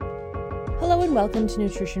Hello and welcome to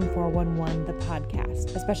Nutrition 411, the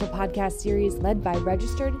podcast, a special podcast series led by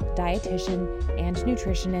registered dietitian and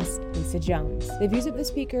nutritionist Lisa Jones. The views of the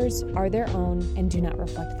speakers are their own and do not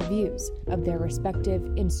reflect the views of their respective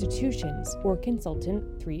institutions or Consultant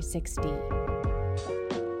 360.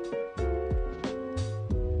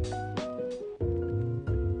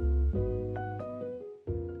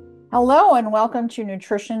 Hello and welcome to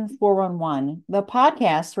Nutrition 411, the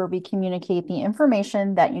podcast where we communicate the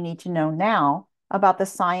information that you need to know now about the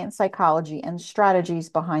science, psychology, and strategies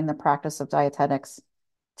behind the practice of dietetics.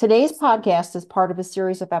 Today's podcast is part of a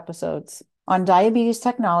series of episodes on diabetes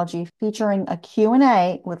technology featuring a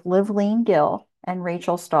Q&A with Livleen Gill and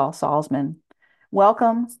Rachel Stahl Salzman.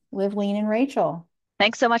 Welcome, Livleen and Rachel.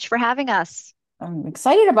 Thanks so much for having us. I'm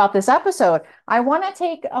excited about this episode. I want to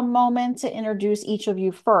take a moment to introduce each of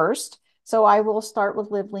you first. So I will start with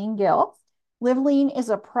Livleen Gill. Livleen is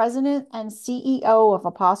a president and CEO of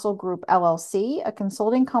Apostle Group LLC, a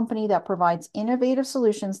consulting company that provides innovative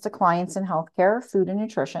solutions to clients in healthcare, food, and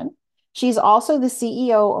nutrition. She's also the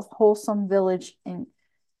CEO of Wholesome Village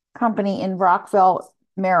Company in Rockville,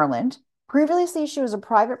 Maryland. Previously, she was a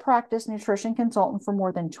private practice nutrition consultant for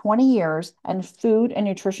more than 20 years and food and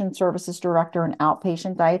nutrition services director and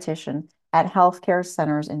outpatient dietitian at healthcare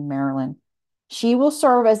centers in Maryland. She will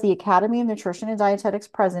serve as the Academy of Nutrition and Dietetics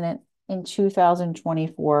president in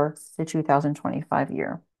 2024 to 2025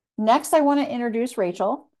 year. Next, I want to introduce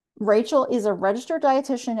Rachel. Rachel is a registered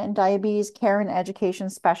dietitian and diabetes care and education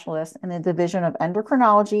specialist in the Division of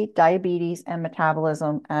Endocrinology, Diabetes, and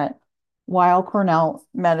Metabolism at Weill Cornell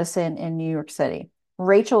Medicine in New York City.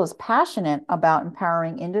 Rachel is passionate about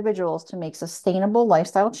empowering individuals to make sustainable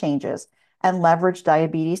lifestyle changes and leverage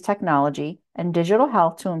diabetes technology and digital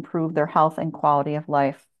health to improve their health and quality of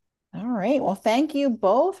life. All right. Well, thank you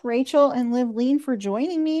both, Rachel and Livleen, for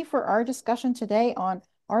joining me for our discussion today on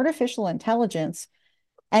artificial intelligence.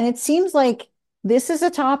 And it seems like this is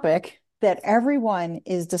a topic that everyone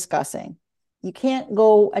is discussing. You can't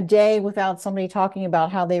go a day without somebody talking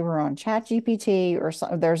about how they were on ChatGPT or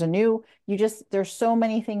there's so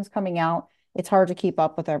many things coming out. It's hard to keep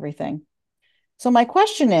up with everything. So my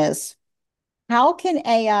question is, how can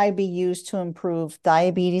AI be used to improve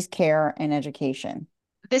diabetes care and education?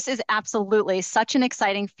 This is absolutely such an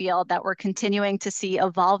exciting field that we're continuing to see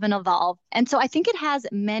evolve and evolve. And so I think it has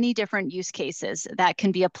many different use cases that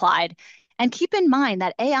can be applied. And keep in mind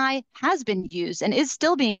that AI has been used and is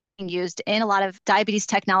still being used in a lot of diabetes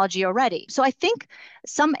technology already. So I think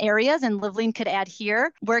some areas, and Livleen could add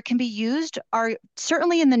here, where it can be used are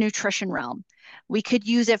certainly in the nutrition realm. We could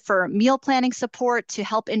use it for meal planning support to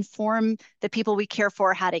help inform the people we care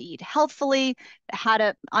for how to eat healthfully, how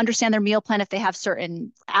to understand their meal plan if they have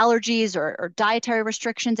certain allergies or dietary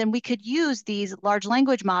restrictions. And we could use these large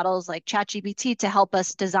language models like ChatGPT to help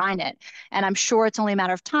us design it. And I'm sure it's only a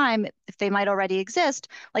matter of time, if they might already exist,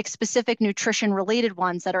 like specific nutrition related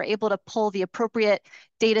ones that are able to pull the appropriate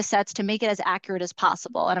data sets to make it as accurate as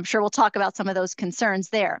possible. And I'm sure we'll talk about some of those concerns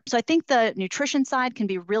there. So I think the nutrition side can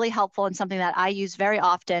be really helpful and something that I use very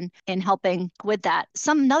often in helping with that.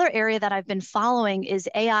 Another area that I've been following is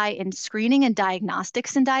AI in screening and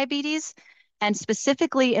diagnostics in diabetes, and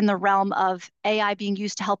specifically in the realm of AI being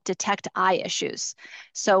used to help detect eye issues.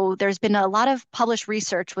 So there's been a lot of published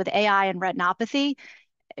research with AI and retinopathy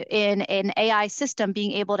in an AI system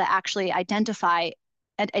being able to actually identify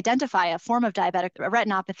a form of diabetic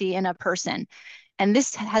retinopathy in a person. And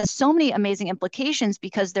this has so many amazing implications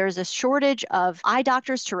because there's a shortage of eye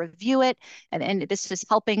doctors to review it. And this is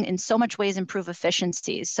helping in so much ways improve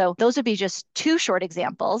efficiencies. So those would be just two short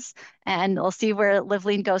examples. And we'll see where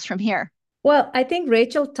Livleen goes from here. Well, I think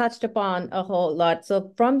Rachel touched upon a whole lot.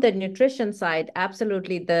 So from the nutrition side,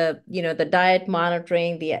 absolutely the diet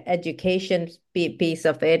monitoring, the education piece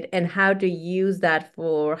of it, and how to use that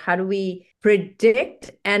how do we predict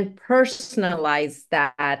and personalize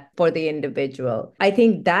that for the individual. I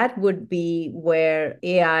think that would be where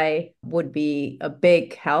AI would be a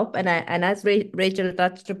big help. And as Rachel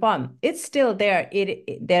touched upon, it's still there.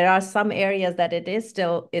 There are some areas that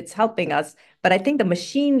it's helping us. But I think the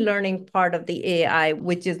machine learning part of the AI,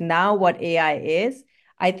 which is now what AI is,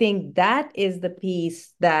 I think that is the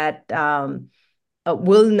piece that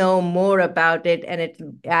we'll know more about it,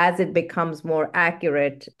 and as it becomes more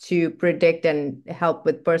accurate to predict and help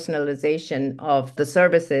with personalization of the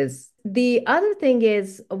services. The other thing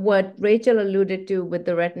is what Rachel alluded to with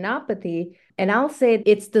the retinopathy, and I'll say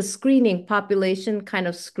it's the screening, population kind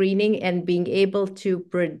of screening, and being able to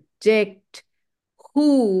predict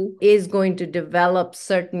who is going to develop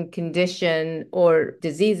certain condition or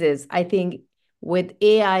diseases. I think with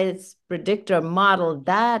AI's predictor model,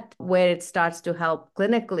 that where it starts to help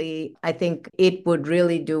clinically, I think it would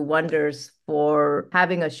really do wonders for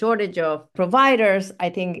having a shortage of providers. I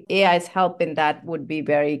think AI's help in that would be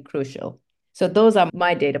very crucial. So those are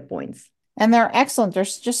my data points. And they're excellent.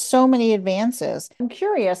 There's just so many advances. I'm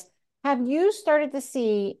curious, have you started to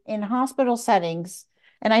see in hospital settings,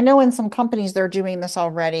 and I know in some companies they're doing this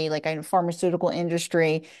already, like in pharmaceutical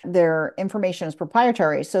industry, their information is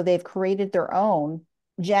proprietary. So they've created their own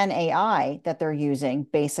Gen AI that they're using,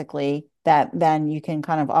 basically, that then you can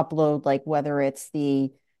kind of upload, like whether it's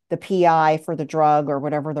the PI for the drug or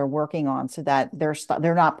whatever they're working on, so that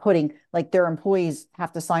they're not putting, like, their employees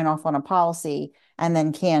have to sign off on a policy and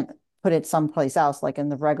then can't put it someplace else, like in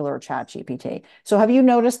the regular chat GPT. So have you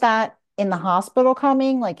noticed that in the hospital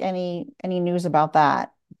coming? Like any news about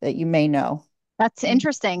that you may know? That's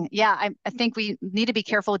interesting. Yeah, I think we need to be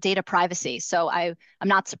careful with data privacy. So I'm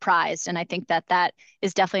not surprised. And I think that that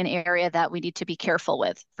is definitely an area that we need to be careful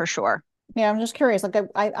with for sure. Yeah, I'm just curious. Like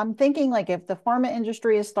I'm thinking, like, if the pharma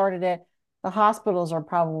industry has started it, the hospitals are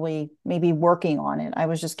probably maybe working on it. I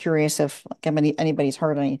was just curious if, like, anybody's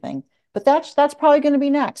heard anything. But that's probably going to be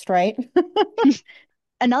next, right?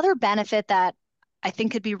 Another benefit that I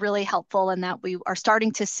think could be really helpful and that we are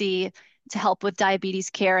starting to see to help with diabetes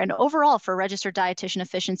care and overall for registered dietitian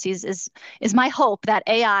efficiencies is my hope that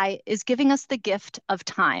AI is giving us the gift of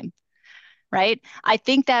time, right? I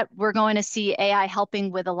think that we're going to see AI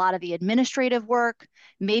helping with a lot of the administrative work.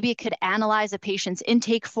 Maybe it could analyze a patient's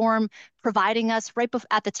intake form, providing us right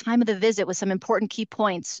at the time of the visit with some important key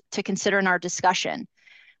points to consider in our discussion.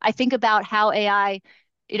 I think about how AI,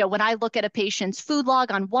 when I look at a patient's food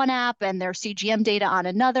log on one app and their CGM data on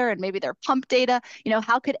another, and maybe their pump data,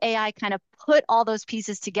 how could AI kind of put all those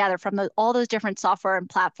pieces together from all those different software and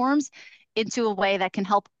platforms into a way that can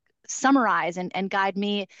help summarize and guide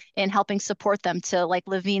me in helping support them to, like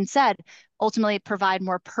Livleen said, ultimately provide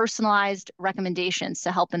more personalized recommendations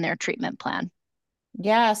to help in their treatment plan.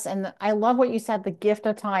 Yes, and I love what you said, the gift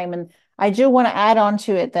of time. And I do want to add on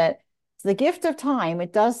to it that it's the gift of time.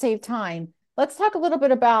 It does save time. Let's talk a little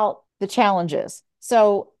bit about the challenges.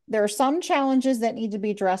 So there are some challenges that need to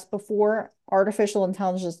be addressed before artificial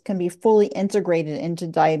intelligence can be fully integrated into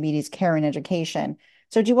diabetes care and education.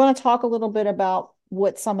 So do you want to talk a little bit about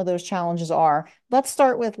what some of those challenges are? Let's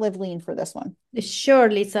start with Livleen for this one. Sure,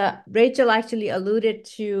 Lisa. Rachel actually alluded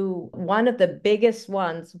to one of the biggest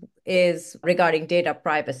ones is regarding data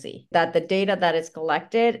privacy, that the data that is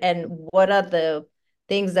collected and what are the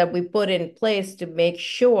things that we put in place to make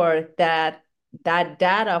sure that that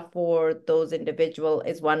data for those individuals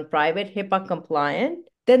is one, private, HIPAA compliant.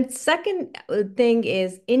 Then second thing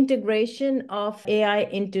is integration of AI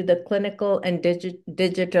into the clinical and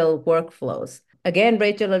digital workflows. Again,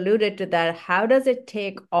 Rachel alluded to that. How does it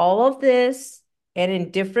take all of this and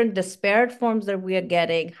in different disparate forms that we are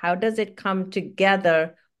getting, how does it come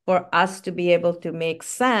together for us to be able to make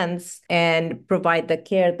sense and provide the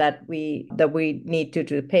care that we need to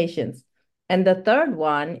the patients? And the third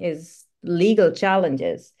one is legal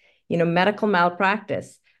challenges, medical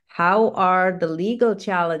malpractice. How are the legal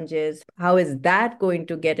challenges? How is that going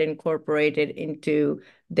to get incorporated into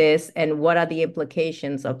this? And what are the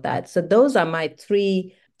implications of that? So those are my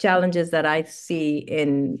three challenges that I see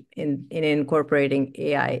in incorporating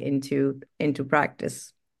AI into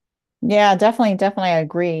practice. Yeah, definitely. I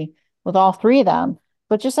agree with all three of them.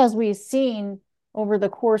 But just as we've seen over the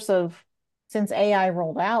course of since AI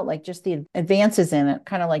rolled out, like just the advances in it,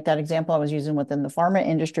 kind of like that example I was using within the pharma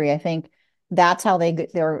industry, I think that's how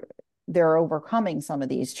they're overcoming some of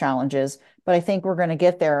these challenges. But I think we're going to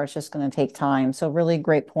get there. It's just going to take time. So really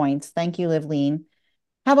great points. Thank you, Livleen.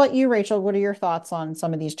 How about you, Rachel? What are your thoughts on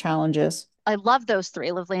some of these challenges? I love those three,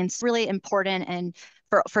 Livleen. It's really important and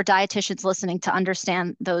for dietitians listening to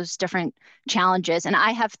understand those different challenges. And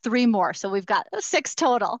I have three more. So we've got 6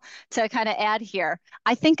 total to kind of add here.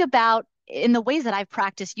 I think about in the ways that I've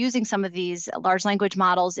practiced using some of these large language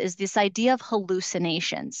models is this idea of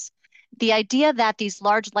hallucinations. The idea that these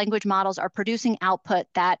large language models are producing output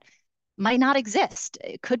that might not exist.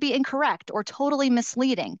 It could be incorrect or totally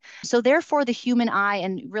misleading. So therefore, the human eye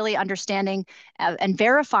and really understanding and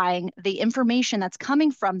verifying the information that's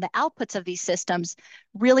coming from the outputs of these systems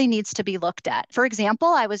really needs to be looked at. For example,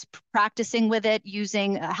 I was practicing with it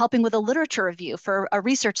using helping with a literature review for a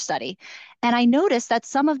research study. And I noticed that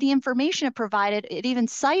some of the information it provided, it even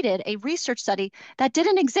cited a research study that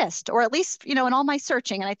didn't exist, or at least, in all my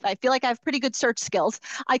searching, and I feel like I have pretty good search skills,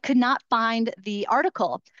 I could not find the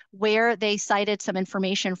article where they cited some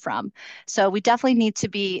information from. So we definitely need to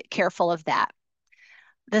be careful of that.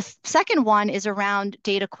 The second one is around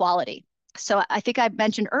data quality. So I think I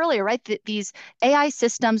mentioned earlier, right, that these AI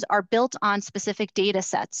systems are built on specific data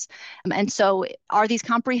sets. And so are these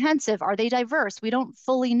comprehensive? Are they diverse? We don't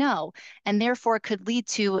fully know. And therefore it could lead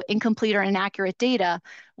to incomplete or inaccurate data,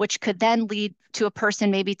 which could then lead to a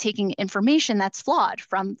person maybe taking information that's flawed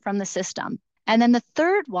from the system. And then the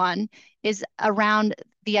third one is around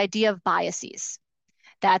the idea of biases,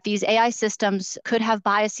 that these AI systems could have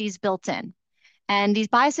biases built in. And these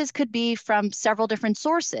biases could be from several different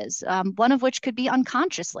sources, one of which could be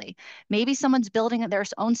unconsciously. Maybe someone's building their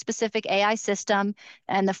own specific AI system,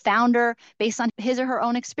 and the founder, based on his or her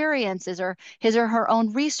own experiences or his or her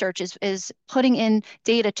own research, is putting in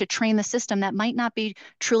data to train the system that might not be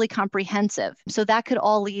truly comprehensive. So that could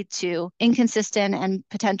all lead to inconsistent and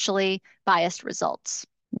potentially biased results.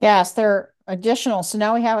 Yes, they're additional. So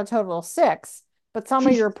now we have a total of six. But some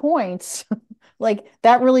of your points, like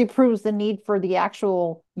that really proves the need for the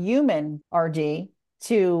actual human RD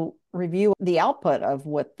to review the output of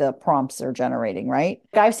what the prompts are generating, right?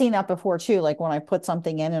 I've seen that before too. Like when I put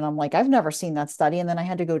something in and I'm like, I've never seen that study. And then I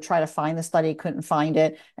had to go try to find the study, couldn't find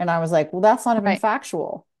it. And I was like, well, that's not even Right.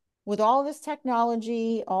 factual. With all this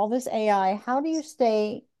technology, all this AI, how do you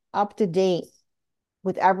stay up to date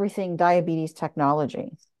with everything diabetes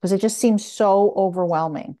technology? Because it just seems so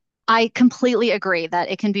overwhelming. I completely agree that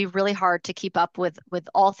it can be really hard to keep up with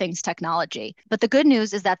all things technology. But the good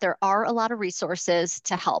news is that there are a lot of resources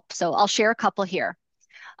to help. So I'll share a couple here.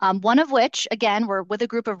 One of which, again, we're with a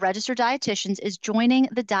group of registered dietitians, is joining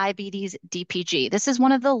the Diabetes DPG. This is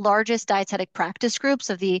one of the largest dietetic practice groups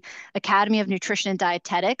of the Academy of Nutrition and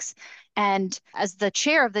Dietetics. And as the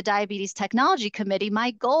chair of the Diabetes Technology Committee,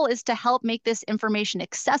 my goal is to help make this information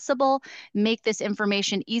accessible, make this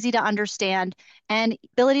information easy to understand, and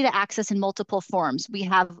ability to access in multiple forms. We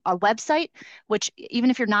have a website, which even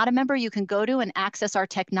if you're not a member, you can go to and access our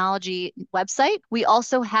technology website. We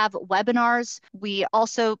also have webinars. We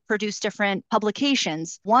also produce different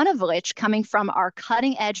publications, one of which coming from our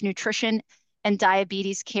cutting edge nutrition and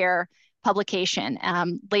diabetes care publication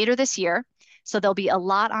later this year. So there'll be a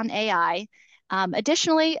lot on AI.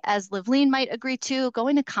 Additionally, as Livleen might agree to,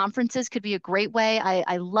 going to conferences could be a great way.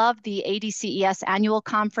 I love the CDCES annual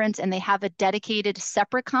conference, and they have a dedicated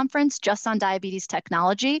separate conference just on diabetes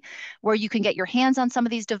technology where you can get your hands on some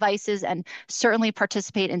of these devices and certainly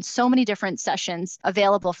participate in so many different sessions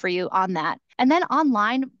available for you on that. And then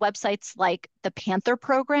online websites like the Panther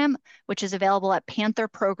program, which is available at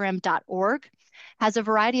pantherprogram.org, has a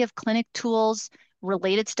variety of clinic tools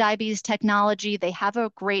related to diabetes technology. They have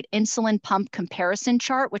a great insulin pump comparison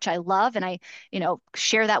chart, which I love. And I,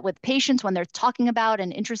 share that with patients when they're talking about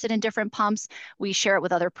and interested in different pumps. We share it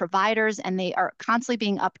with other providers, and they are constantly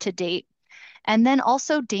being up to date. And then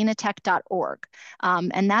also danatech.org.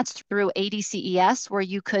 And that's through CDCES, where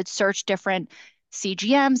you could search different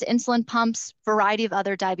CGMs, insulin pumps, variety of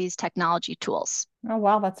other diabetes technology tools. Oh,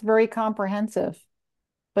 wow, that's very comprehensive.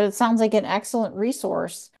 But it sounds like an excellent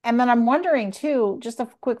resource. And then I'm wondering too, just a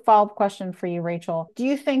quick follow-up question for you, Rachel. Do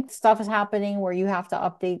you think stuff is happening where you have to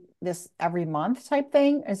update this every month type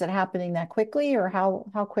thing? Is it happening that quickly, or how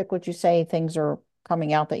quick would you say things are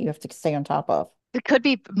coming out that you have to stay on top of? It could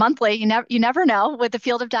be monthly. You never know with the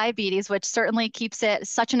field of diabetes, which certainly keeps it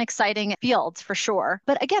such an exciting field for sure.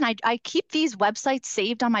 But again, I keep these websites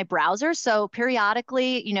saved on my browser. So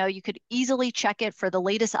periodically, you could easily check it for the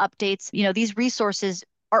latest updates. These resources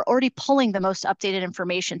are already pulling the most updated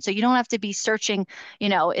information. So you don't have to be searching,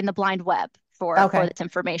 in the blind web for Okay. this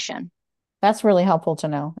information. That's really helpful to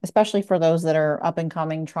know, especially for those that are up and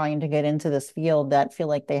coming, trying to get into this field that feel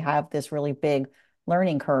like they have this really big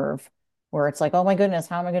learning curve where it's like, oh my goodness,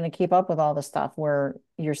 how am I going to keep up with all this stuff? Where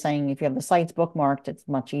you're saying if you have the sites bookmarked, it's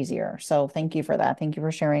much easier. So thank you for that. Thank you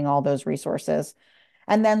for sharing all those resources.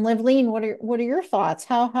 And then Livleen, what are your thoughts?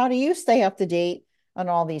 How do you stay up to date on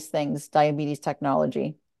all these things, diabetes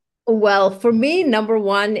technology? Well, for me, number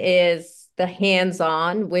one is the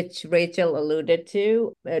hands-on, which Rachel alluded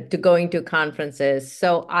to going to conferences.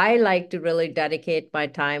 So I like to really dedicate my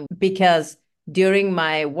time because during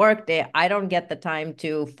my workday, I don't get the time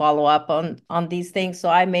to follow up on these things. So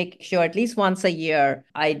I make sure at least once a year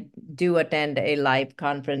I do attend a live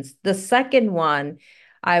conference. The second one,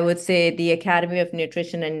 I would say the Academy of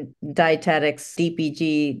Nutrition and Dietetics,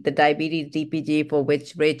 DPG, the Diabetes DPG, for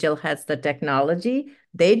which Rachel has the technology.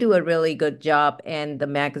 They do a really good job, and the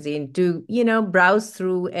magazine to, browse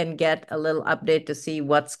through and get a little update to see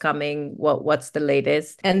what's coming, what's the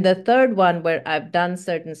latest. And the third one where I've done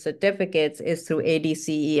certain certificates is through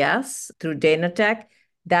CDCES, through Danatech.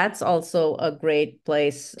 That's also a great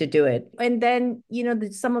place to do it. And then,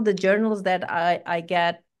 some of the journals that I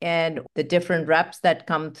get and the different reps that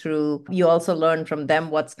come through. You also learn from them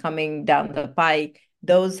what's coming down the pike.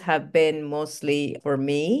 Those have been mostly, for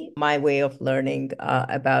me, my way of learning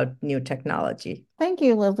about new technology. Thank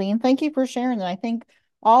you, Livleen. Thank you for sharing that. I think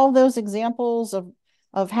all those examples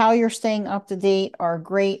of how you're staying up to date are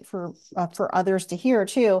great for others to hear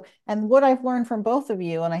too. And what I've learned from both of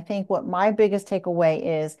you, and I think what my biggest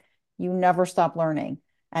takeaway is, you never stop learning,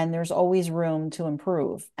 and there's always room to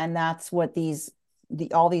improve. And that's what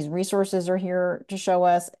all these resources are here to show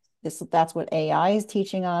us. That's what AI is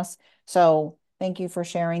teaching us. So thank you for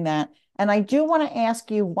sharing that. And I do want to ask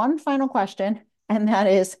you one final question, and that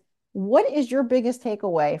is, what is your biggest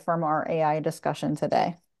takeaway from our AI discussion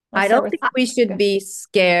today? I don't think we should be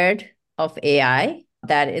scared of AI,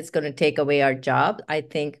 that it's going to take away our job. I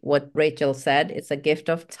think what Rachel said, it's a gift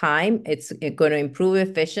of time. It's going to improve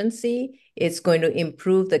efficiency. It's going to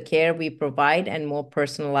improve the care we provide and more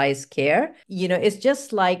personalized care. It's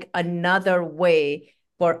just like another way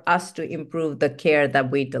for us to improve the care that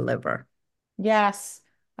we deliver. Yes,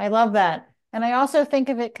 I love that. And I also think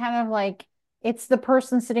of it kind of like it's the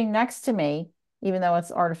person sitting next to me, even though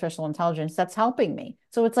it's artificial intelligence, that's helping me.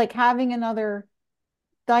 So it's like having another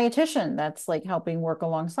dietitian that's like helping work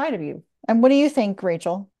alongside of you. And what do you think,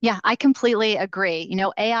 Rachel? Yeah, I completely agree.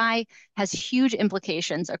 AI has huge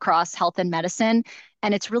implications across health and medicine,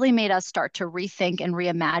 and it's really made us start to rethink and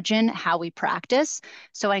reimagine how we practice.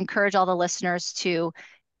 So I encourage all the listeners to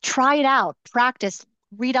try it out, practice,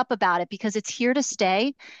 read up about it, because it's here to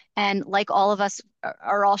stay. And like all of us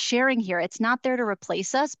are all sharing here, it's not there to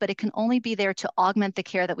replace us, but it can only be there to augment the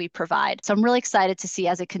care that we provide. So I'm really excited to see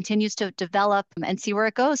as it continues to develop and see where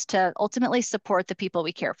it goes to ultimately support the people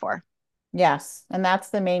we care for. Yes. And that's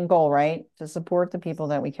the main goal, right? To support the people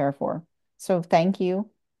that we care for. So thank you.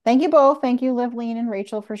 Thank you both. Thank you, Livleen and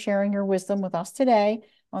Rachel, for sharing your wisdom with us today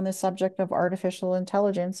on the subject of artificial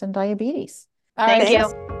intelligence and diabetes. Thank you.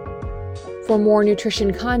 For more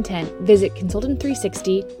nutrition content, visit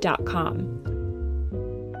consultant360.com.